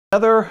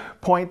Another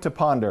point to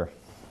ponder.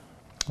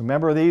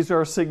 Remember, these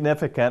are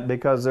significant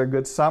because they're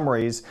good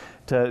summaries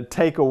to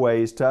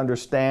takeaways to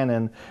understand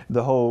in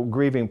the whole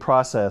grieving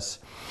process.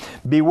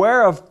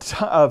 Beware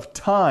of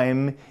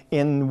time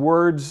in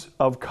words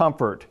of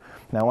comfort.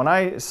 Now, when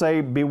I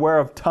say beware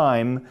of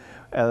time,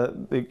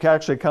 it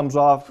actually comes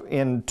off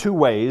in two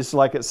ways.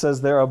 Like it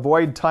says there,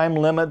 avoid time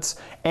limits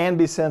and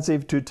be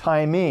sensitive to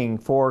timing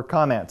for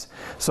comments.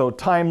 So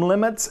time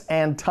limits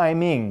and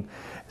timing,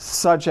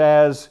 such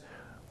as,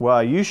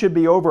 well, you should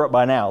be over it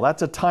by now.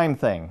 That's a time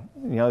thing.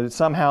 You know,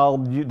 somehow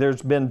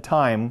there's been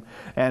time,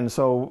 and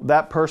so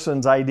that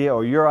person's idea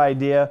or your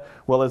idea,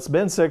 well, it's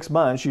been 6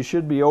 months, you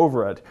should be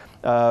over it.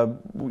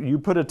 You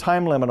put a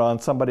time limit on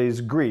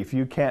somebody's grief.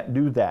 You can't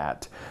do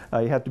that.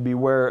 You have to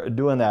beware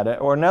doing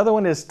that. Or another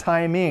one is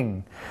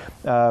timing.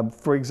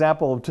 For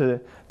example,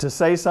 to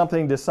say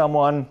something to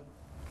someone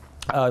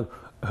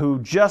who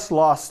just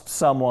lost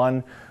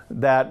someone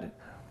that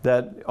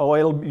oh,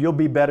 you'll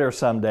be better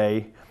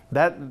someday.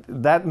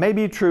 That may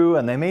be true,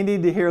 and they may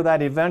need to hear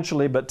that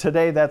eventually, but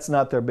today that's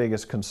not their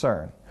biggest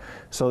concern.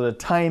 So the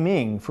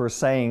timing for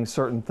saying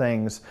certain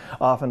things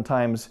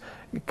oftentimes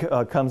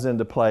comes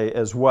into play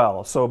as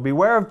well. So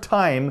beware of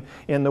time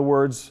in the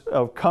words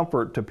of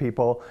comfort to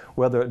people,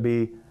 whether it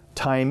be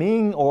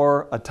timing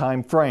or a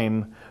time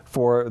frame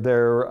for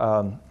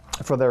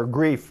their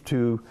grief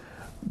to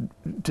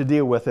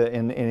deal with it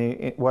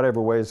in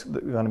whatever way is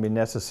going to be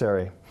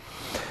necessary.